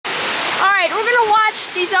Alright, we're gonna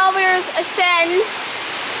watch these elevators ascend,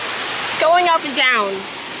 going up and down.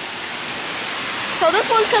 So this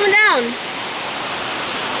one's coming down.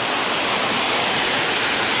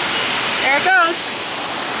 There it goes.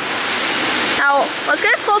 Now, let's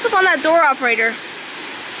get a close-up on that door operator.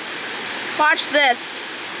 Watch this.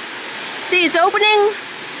 See, it's opening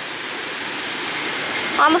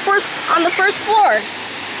on the first floor.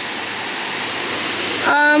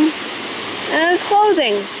 And it's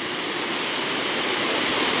closing.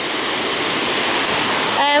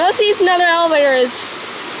 And let's see if another elevator is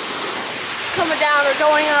coming down or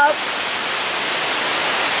going up.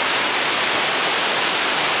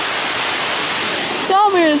 This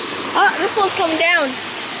elevator's, this one's coming down.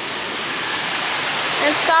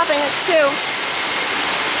 And stopping it too.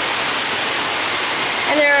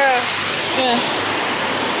 And they're,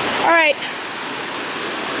 Alright.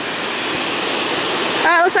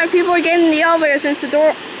 Looks like people are getting in the elevator since the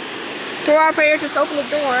door operator just opened the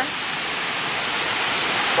door.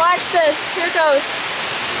 Watch this. Here it goes.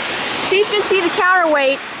 See if you can see the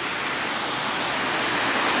counterweight.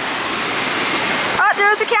 Oh,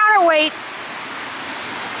 there's a counterweight.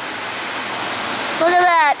 Look at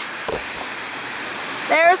that.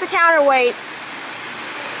 There's the counterweight.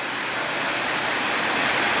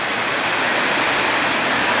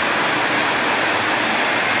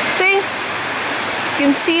 See? You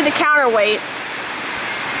can see the counterweight.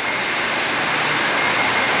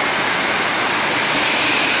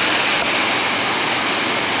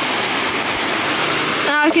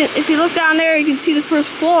 Now, if you look down there, you can see the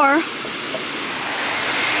first floor.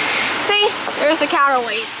 See? There's the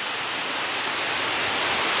counterweight.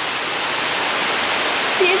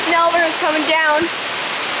 See if an elevator is coming down.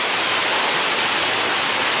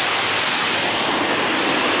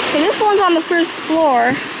 Okay, this one's on the first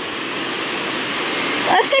floor.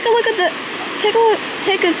 Let's take a look at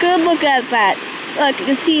take a good look at that. Look, you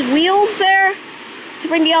can see wheels there to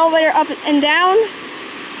bring the elevator up and down.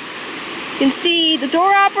 You can see the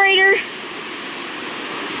door operator.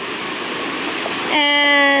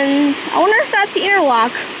 And I wonder if that's the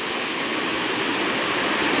interlock.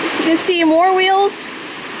 So you can see more wheels.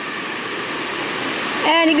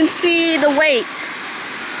 And you can see the weight.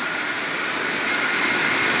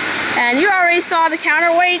 And you already saw the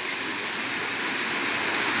counterweight.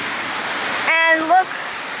 And look,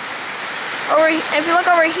 if you look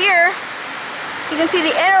over here, you can see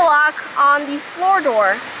the interlock on the floor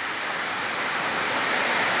door.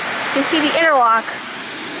 You can see the interlock.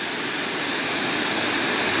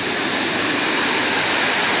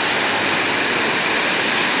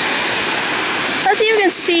 Let's see if we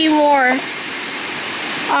can see more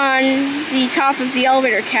on the top of the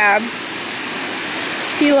elevator cab.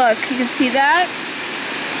 See, look, you can see that.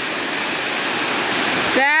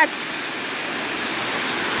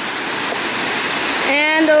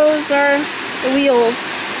 And those are the wheels.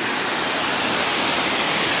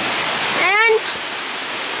 And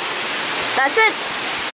that's it.